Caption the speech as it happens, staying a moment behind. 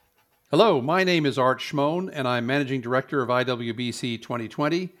Hello, my name is Art Schmoen, and I'm Managing Director of IWBC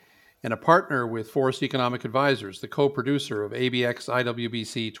 2020 and a partner with Forest Economic Advisors, the co-producer of ABX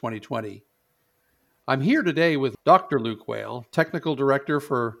IWBC 2020. I'm here today with Dr. Luke Whale, Technical Director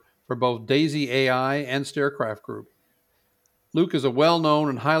for both DAISY AI and Staircraft Group. Luke is a well-known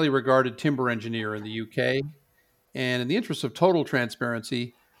and highly regarded timber engineer in the UK, and in the interest of total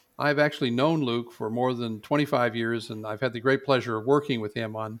transparency, I've actually known Luke for more than 25 years, and I've had the great pleasure of working with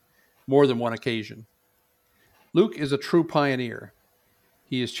him on more than one occasion. Luke is a true pioneer.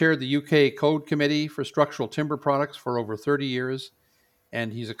 He has chaired the UK Code Committee for Structural Timber Products for over 30 years,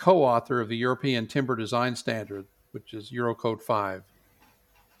 and he's a co-author of the European Timber Design Standard, which is Eurocode 5.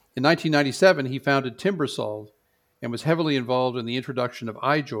 In 1997, he founded TimberSolve and was heavily involved in the introduction of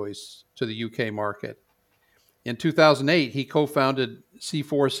I-joists to the UK market. In 2008, he co-founded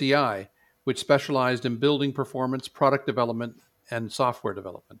C4CI, which specialized in building performance, product development, and software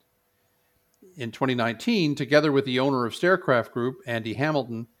development. In 2019, together with the owner of Staircraft Group, Andy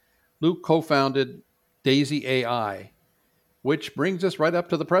Hamilton, Luke co-founded DAISY AI, which brings us right up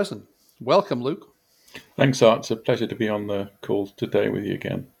to the present. Welcome, Luke. Thanks, Art. It's a pleasure to be on the call today with you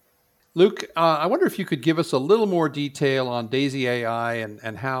again. Luke, I wonder if you could give us a little more detail on DAISY AI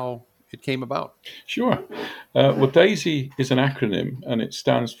and how it came about. Sure. Well, DAISY is an acronym, and it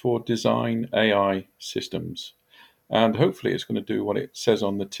stands for Design AI Systems. And hopefully it's going to do what it says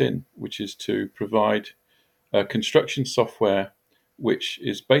on the tin, which is to provide construction software which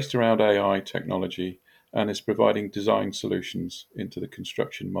is based around AI technology and is providing design solutions into the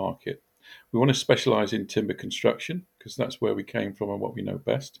construction market. We want to specialize in timber construction because that's where we came from and what we know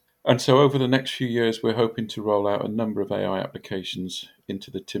best. And so over the next few years, we're hoping to roll out a number of AI applications into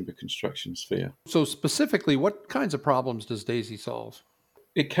the timber construction sphere. So specifically, what kinds of problems does DAISY solve?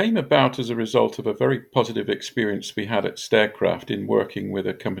 It came about as a result of a very positive experience we had at Staircraft in working with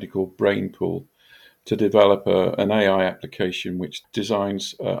a company called Brainpool to develop an AI application which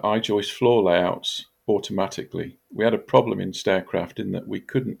designs I-joist floor layouts automatically. We had a problem in Staircraft in that we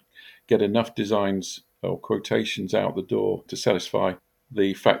couldn't get enough designs or quotations out the door to satisfy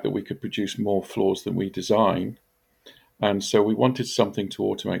the fact that we could produce more floors than we design. And so we wanted something to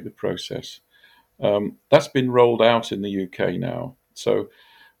automate the process. That's been rolled out in the UK now. So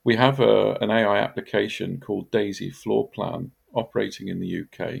we have an AI application called DAISY Floor Plan operating in the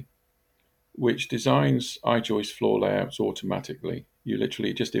UK, which designs I-joist floor layouts automatically. You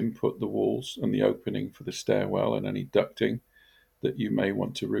literally just input the walls and the opening for the stairwell and any ducting that you may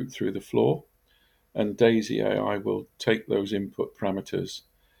want to route through the floor. And DAISY AI will take those input parameters,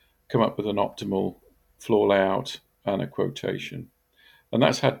 come up with an optimal floor layout and a quotation. And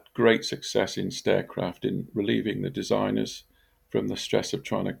that's had great success in Staircraft in relieving the designers from the stress of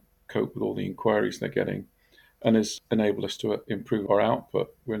trying to cope with all the inquiries they're getting, and has enabled us to improve our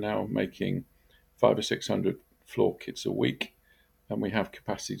output. We're now making 500 or 600 floor kits a week, and we have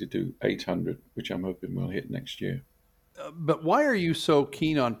capacity to do 800, which I'm hoping we'll hit next year. But why are you so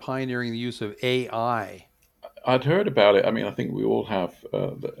keen on pioneering the use of AI? I'd heard about it. I mean, I think we all have.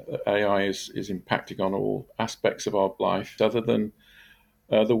 AI is impacting on all aspects of our life, other than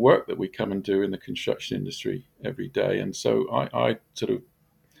the work that we come and do in the construction industry every day. And so I sort of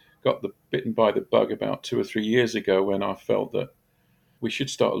got bitten by the bug about 2 or 3 years ago when I felt that we should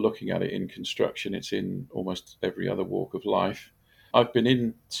start looking at it in construction. It's in almost every other walk of life. I've been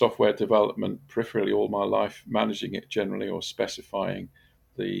in software development peripherally all my life, managing it generally or specifying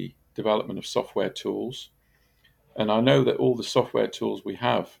the development of software tools. And I know that all the software tools we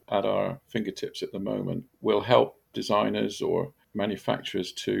have at our fingertips at the moment will help designers or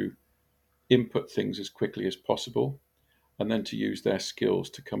manufacturers to input things as quickly as possible and then to use their skills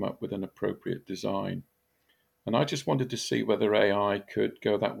to come up with an appropriate design. And I just wanted to see whether AI could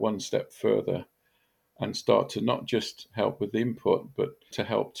go that one step further and start to not just help with the input, but to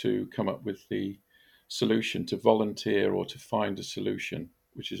help to come up with the solution, to volunteer or to find a solution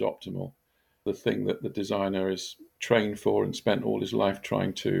which is optimal. The thing that the designer is trained for and spent all his life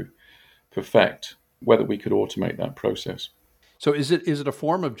trying to perfect, whether we could automate that process. So is it a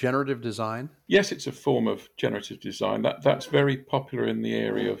form of generative design? Yes, it's a form of generative design. That's very popular in the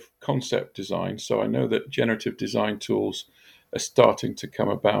area of concept design. So I know that generative design tools are starting to come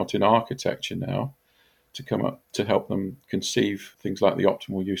about in architecture now to come up to help them conceive things like the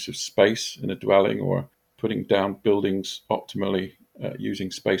optimal use of space in a dwelling or putting down buildings optimally using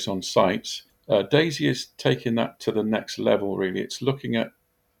space on sites. DAISY is taking that to the next level, really. It's looking at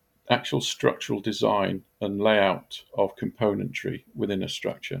actual structural design and layout of componentry within a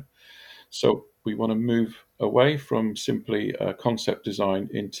structure. So we want to move away from simply concept design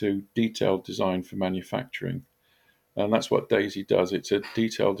into detailed design for manufacturing. And that's what DAISY does. It's a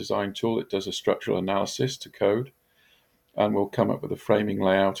detailed design tool. It does a structural analysis to code and will come up with a framing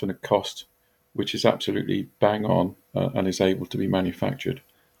layout and a cost which is absolutely bang on and is able to be manufactured.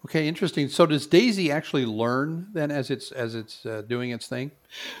 Okay, interesting. So does DAISY actually learn then as it's doing its thing?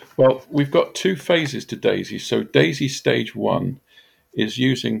 Well, we've got two phases to DAISY. So DAISY stage 1 is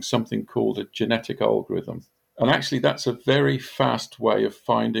using something called a genetic algorithm. And actually, that's a very fast way of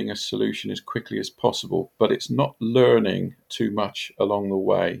finding a solution as quickly as possible, but it's not learning too much along the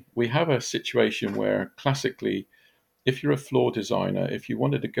way. We have a situation where classically, if you're a floor designer, if you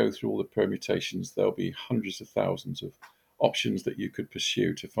wanted to go through all the permutations, there'll be hundreds of thousands of options that you could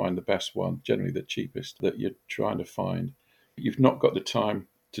pursue to find the best one, generally the cheapest that you're trying to find. You've not got the time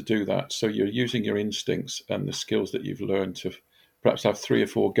to do that. So you're using your instincts and the skills that you've learned to perhaps have 3 or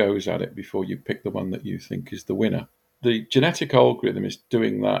 4 goes at it before you pick the one that you think is the winner. The genetic algorithm is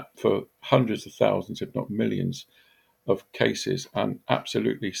doing that for hundreds of thousands, if not millions, of cases and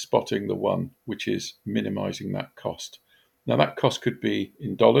absolutely spotting the one which is minimizing that cost. Now, that cost could be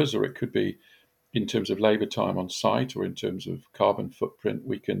in dollars or it could be in terms of labor time on site or in terms of carbon footprint.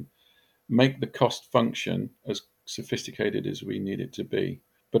 We can make the cost function as sophisticated as we need it to be.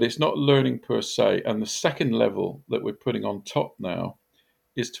 But it's not learning per se. And the second level that we're putting on top now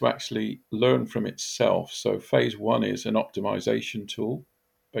is to actually learn from itself. So phase 1 is an optimization tool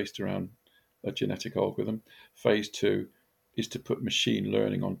based around a genetic algorithm. Phase 2 is to put machine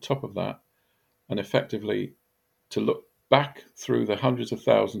learning on top of that and effectively to look back through the hundreds of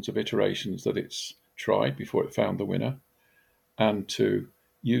thousands of iterations that it's tried before it found the winner and to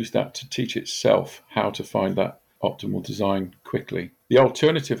use that to teach itself how to find that optimal design quickly. The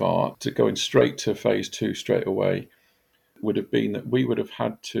alternative art to going straight to phase 2 straight away would have been that we would have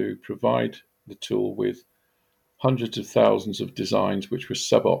had to provide the tool with hundreds of thousands of designs which were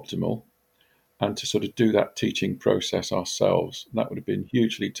suboptimal and to sort of do that teaching process ourselves. That would have been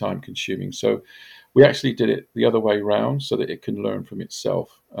hugely time consuming. So we actually did it the other way around so that it can learn from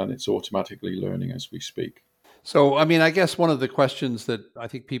itself and it's automatically learning as we speak. So, I mean, I guess one of the questions that I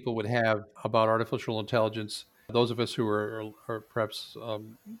think people would have about artificial intelligence, those of us who are perhaps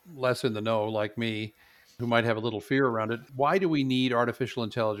less in the know, like me, who might have a little fear around it, why do we need artificial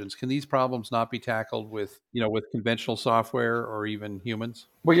intelligence? Can these problems not be tackled with, with conventional software or even humans?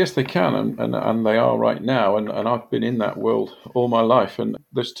 Well, yes, they can, and they are right now. And I've been in that world all my life. And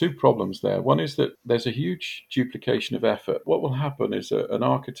there's 2 problems there. One is that there's a huge duplication of effort. What will happen is an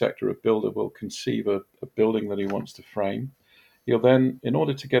architect or a builder will conceive a building that he wants to frame. He'll then, in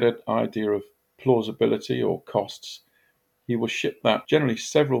order to get an idea of plausibility or costs, he will ship that generally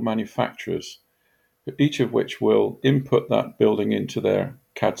several manufacturers, each of which will input that building into their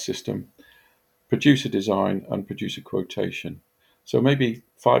CAD system, produce a design, and produce a quotation. So maybe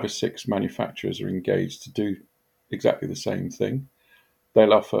 5 or 6 manufacturers are engaged to do exactly the same thing.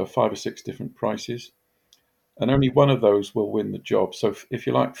 They'll offer 5 or 6 different prices, and only one of those will win the job. So, if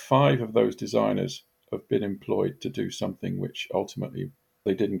you like, 5 of those designers have been employed to do something which ultimately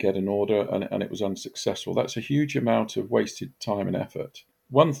they didn't get an order and it was unsuccessful. That's a huge amount of wasted time and effort.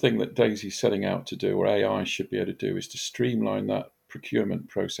 One thing that DAISY's setting out to do, or AI should be able to do, is to streamline that procurement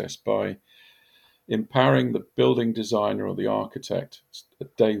process by empowering the building designer or the architect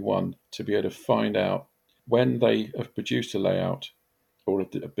at day 1 to be able to find out when they have produced a layout or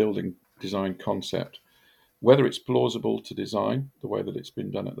a building design concept, whether it's plausible to design the way that it's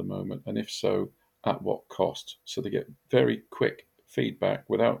been done at the moment, and if so, at what cost. So they get very quick feedback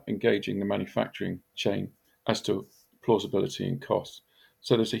without engaging the manufacturing chain as to plausibility and cost.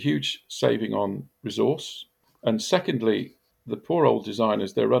 So there's a huge saving on resource. And secondly, the poor old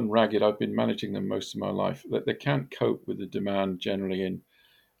designers, they're run ragged. I've been managing them most of my life. That they can't cope with the demand generally in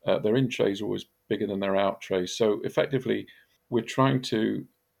their in trays are always bigger than their out trays. So effectively, we're trying to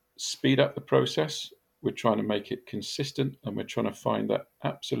speed up the process. We're trying to make it consistent, and we're trying to find that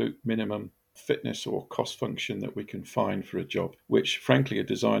absolute minimum fitness or cost function that we can find for a job, which frankly a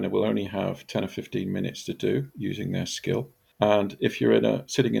designer will only have 10 or 15 minutes to do using their skill. And if you're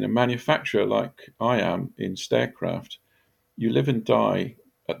sitting in a manufacturer like I am in Staircraft, you live and die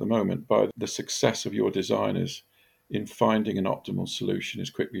at the moment by the success of your designers in finding an optimal solution as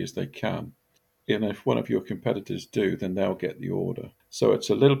quickly as they can. And if one of your competitors do, then they'll get the order. So it's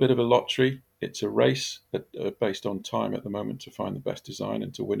a little bit of a lottery. It's a race based on time at the moment to find the best design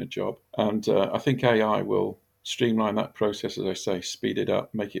and to win a job. And I think AI will streamline that process, as I say, speed it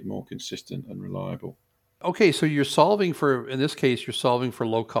up, make it more consistent and reliable. Okay, so in this case, you're solving for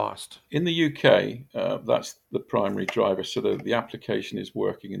low cost. In the UK, that's the primary driver. So the application is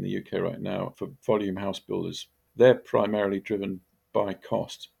working in the UK right now for volume house builders. They're primarily driven by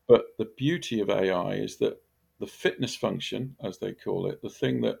cost. But the beauty of AI is that the fitness function, as they call it, the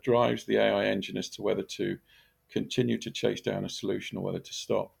thing that drives the AI engine as to whether to continue to chase down a solution or whether to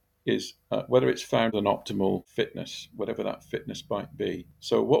stop, is whether it's found an optimal fitness, whatever that fitness might be.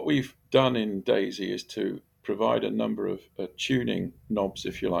 So what we've done in DAISY is to provide a number of tuning knobs,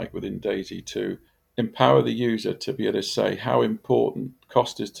 if you like, within DAISY to empower the user to be able to say how important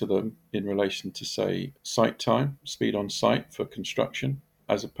cost is to them in relation to, say, site time, speed on site for construction,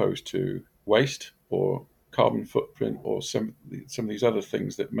 as opposed to waste or carbon footprint or some of these other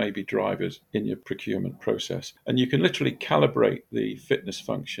things that may be drivers in your procurement process. And you can literally calibrate the fitness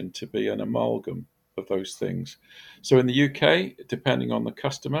function to be an amalgam of those things. So in the UK, depending on the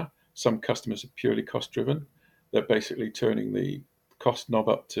customer, some customers are purely cost driven. They're basically turning the cost knob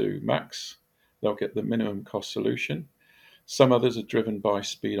up to max. They'll get the minimum cost solution. Some others are driven by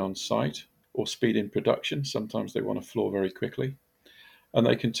speed on site or speed in production. Sometimes they want a floor very quickly. And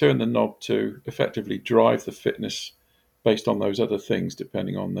they can turn the knob to effectively drive the fitness based on those other things,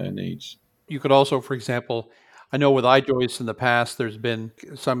 depending on their needs. You could also, for example, I know with iJoist in the past, there's been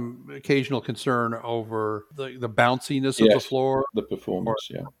some occasional concern over the bounciness of the Yes, floor the or performance,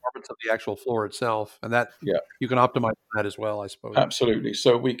 the yeah. performance of the actual floor itself. And that Yeah, you can optimize that as well, I suppose. absolutely.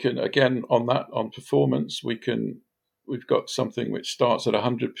 So we can, again, on performance, we've got something which starts at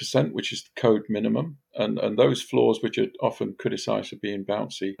 100%, which is the code minimum. And those floors, which are often criticized for being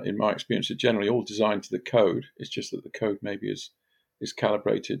bouncy, in my experience, are generally all designed to the code. It's just that the code maybe is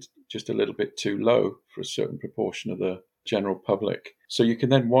calibrated just a little bit too low for a certain proportion of the general public. So you can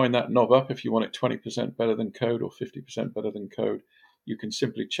then wind that knob up if you want it 20% better than code or 50% better than code. You can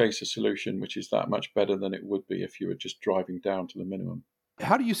simply chase a solution which is that much better than it would be if you were just driving down to the minimum.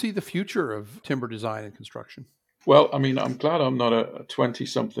 How do you see the future of timber design and construction? Well, I mean, I'm glad I'm not a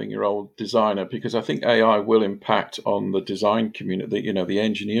 20-something-year-old designer, because I think AI will impact on the design community, the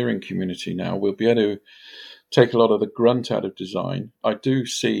engineering community now. We'll be able to take a lot of the grunt out of design. I do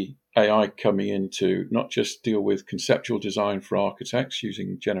see AI coming in to not just deal with conceptual design for architects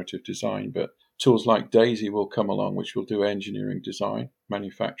using generative design, but tools like DAISY will come along, which will do engineering design,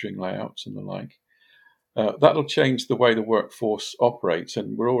 manufacturing layouts, and the like. That'll change the way the workforce operates,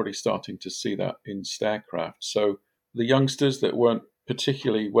 and we're already starting to see that in Staircraft. So the youngsters that weren't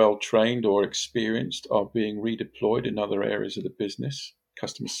particularly well trained or experienced are being redeployed in other areas of the business,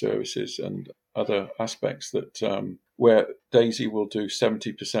 customer services and other aspects that where DAISY will do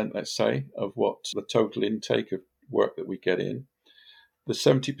 70%, let's say, of what the total intake of work that we get in. The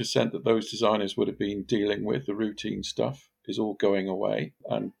 70% that those designers would have been dealing with, the routine stuff, is all going away,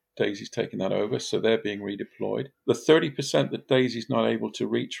 and DAISY's taking that over, so they're being redeployed. The 30% that DAISY's not able to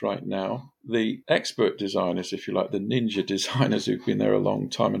reach right now, the expert designers, if you like, the ninja designers who've been there a long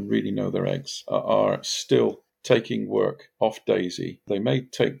time and really know their eggs, are still taking work off DAISY. They may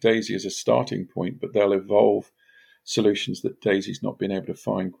take DAISY as a starting point, but they'll evolve solutions that DAISY's not been able to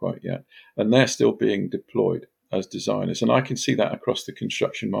find quite yet. And they're still being deployed as designers. And I can see that across the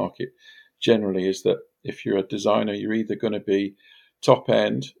construction market generally, is that if you're a designer, you're either going to be top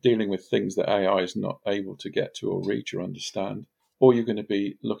end, dealing with things that AI is not able to get to or reach or understand, or you're going to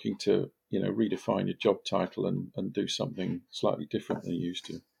be looking to, redefine your job title and do something slightly different than you used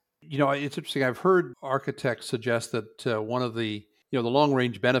to. It's interesting. I've heard architects suggest that one of the long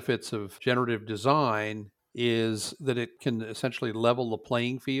range benefits of generative design is that it can essentially level the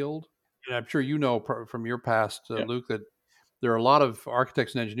playing field. And I'm sure from your past, Yeah. Luke, that there are a lot of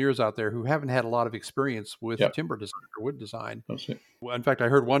architects and engineers out there who haven't had a lot of experience with Yeah. timber design or wood design. That's it. In fact, I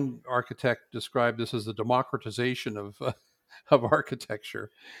heard one architect describe this as the democratization of architecture,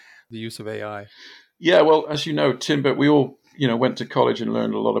 the use of AI. Yeah, well, as you know, timber, we all, went to college and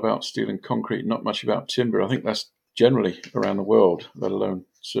learned a lot about steel and concrete, not much about timber. I think that's generally around the world, let alone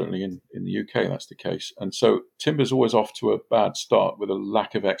certainly in the UK, that's the case. And so timber's always off to a bad start with a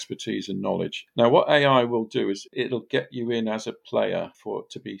lack of expertise and knowledge. Now, what AI will do is it'll get you in as a player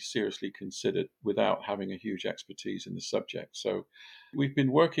to be seriously considered without having a huge expertise in the subject. So we've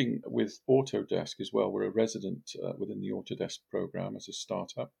been working with Autodesk as well. We're a resident within the Autodesk program as a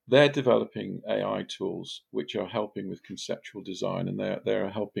startup. They're developing AI tools which are helping with conceptual design, and they're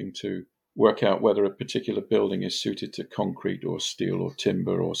helping to work out whether a particular building is suited to concrete or steel or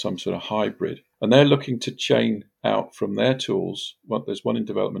timber or some sort of hybrid. And they're looking to chain out from their tools, there's one in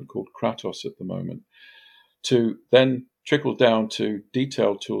development called Kratos at the moment, to then trickle down to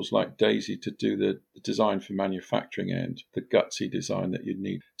detailed tools like DAISY to do the design for manufacturing end, the gutsy design that you'd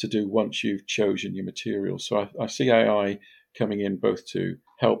need to do once you've chosen your materials. So I see AI coming in both to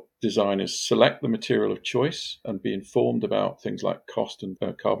help designers select the material of choice and be informed about things like cost and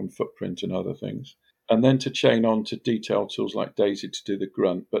carbon footprint and other things, and then to chain on to detailed tools like DAISY to do the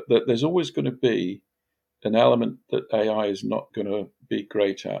grunt. But there's always going to be an element that AI is not going to be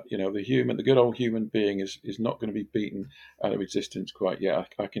great at. The good old human being is not going to be beaten out of existence quite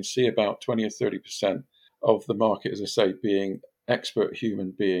yet. I can see about 20 or 30% of the market, as I say, being expert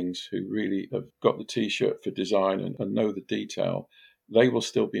human beings who really have got the t-shirt for design and know the detail. They will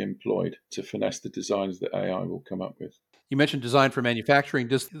still be employed to finesse the designs that AI will come up with. You mentioned design for manufacturing.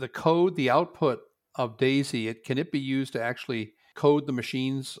 Does the code, the output of DAISY, can it be used to actually code the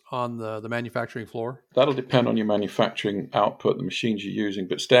machines on the manufacturing floor? That'll depend on your manufacturing output, the machines you're using,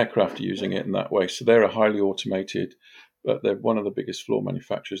 but Staircraft are using it in that way. So they're a highly automated, but they're one of the biggest floor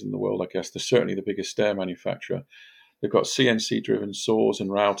manufacturers in the world, I guess. They're certainly the biggest stair manufacturer. They've got CNC-driven saws and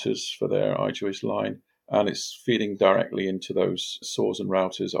routers for their iJoist line, and it's feeding directly into those saws and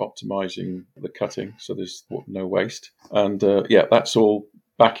routers, optimizing the cutting, so there's no waste. And that's all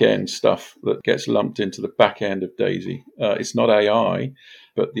back-end stuff that gets lumped into the back end of DAISY. It's not AI,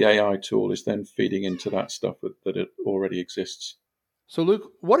 but the AI tool is then feeding into that stuff that it already exists. So,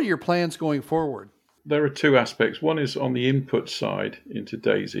 Luke, what are your plans going forward? There are two aspects. One is on the input side into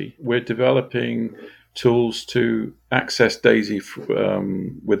DAISY. We're developing tools to access DAISY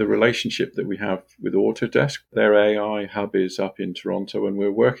with a relationship that we have with Autodesk. Their AI hub is up in Toronto, and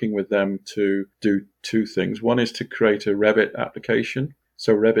we're working with them to do two things. One is to create a Revit application.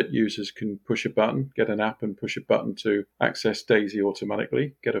 So Revit users can push a button, get an app and push a button to access DAISY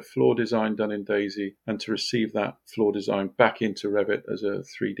automatically, get a floor design done in DAISY, and to receive that floor design back into Revit as a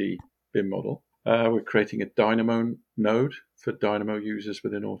 3D BIM model. We're creating a Dynamo node for Dynamo users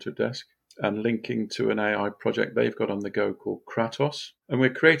within Autodesk and linking to an AI project they've got on the go called Kratos. And we're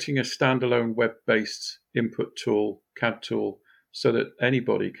creating a standalone web-based input tool, CAD tool, so that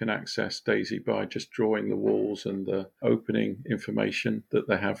anybody can access DAISY by just drawing the walls and the opening information that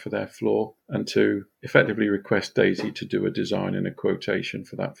they have for their floor, and to effectively request DAISY to do a design and a quotation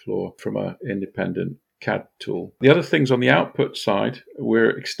for that floor from an independent CAD tool. The other things on the output side,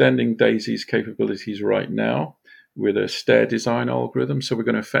 we're extending DAISY's capabilities right now with a stair design algorithm. So we're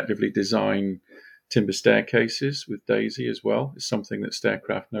going to effectively design timber staircases with DAISY as well. It's something that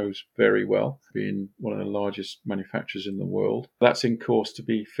Staircraft knows very well, being one of the largest manufacturers in the world. That's in course to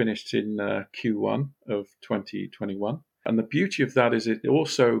be finished in Q1 of 2021. And the beauty of that is it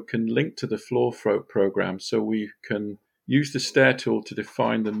also can link to the floor program, so we can use the stair tool to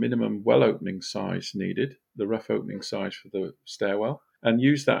define the minimum well opening size needed, the rough opening size for the stairwell, and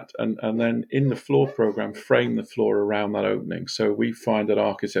use that and then in the floor program frame the floor around that opening. So we find that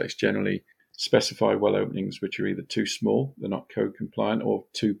architects generally specify well openings which are either too small, they're not code compliant, or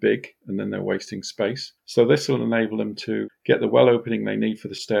too big, and then they're wasting space. So this will enable them to get the well opening they need for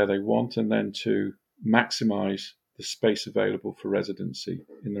the stair they want, and then to maximize the space available for residency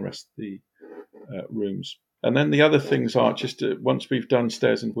in the rest of the rooms. And then the other things are just once we've done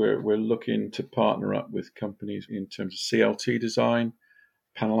stairs, and we're looking to partner up with companies in terms of CLT design,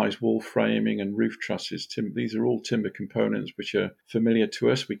 panelized wall framing, and roof trusses. These are all timber components which are familiar to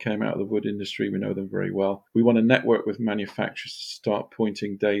us. We came out of the wood industry. We know them very well. We want to network with manufacturers to start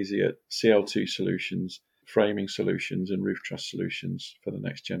pointing DAISY at CLT solutions, framing solutions, and roof truss solutions for the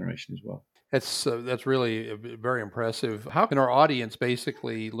next generation as well. That's really very impressive. How can our audience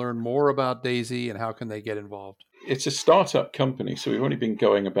basically learn more about DAISY, and how can they get involved? It's a startup company, so we've only been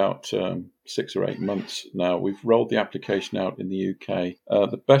going about 6 or 8 months now. We've rolled the application out in the UK.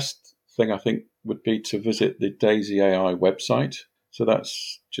 The best thing I think would be to visit the DAISY AI website. So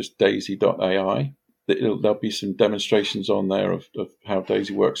that's just daisy.ai. There'll be some demonstrations on there of how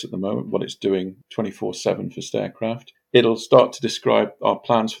DAISY works at the moment, what it's doing 24/7 for Staircraft. It'll start to describe our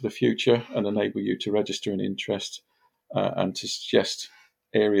plans for the future and enable you to register an interest and to suggest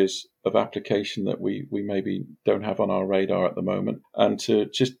areas of application that we maybe don't have on our radar at the moment, and to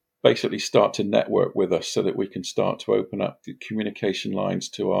just basically start to network with us so that we can start to open up the communication lines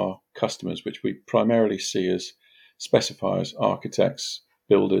to our customers, which we primarily see as specifiers, architects,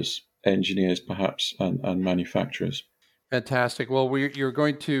 builders, engineers perhaps, and manufacturers. Fantastic. Well,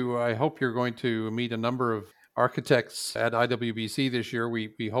 I hope you're going to meet a number of architects at IWBC this year.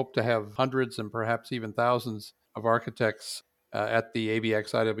 We hope to have hundreds and perhaps even thousands of architects at the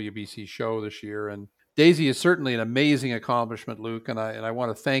ABX IWBC show this year. And DAISY is certainly an amazing accomplishment, Luke, and I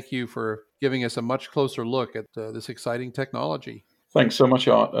want to thank you for giving us a much closer look at this exciting technology. Thanks so much,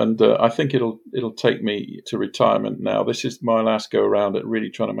 Art. And I think it'll take me to retirement now. This is my last go around at really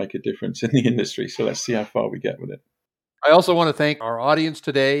trying to make a difference in the industry. So let's see how far we get with it. I also want to thank our audience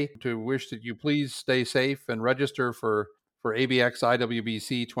today, to wish that you please stay safe and register for ABX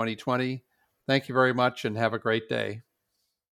IWBC 2020. Thank you very much and have a great day.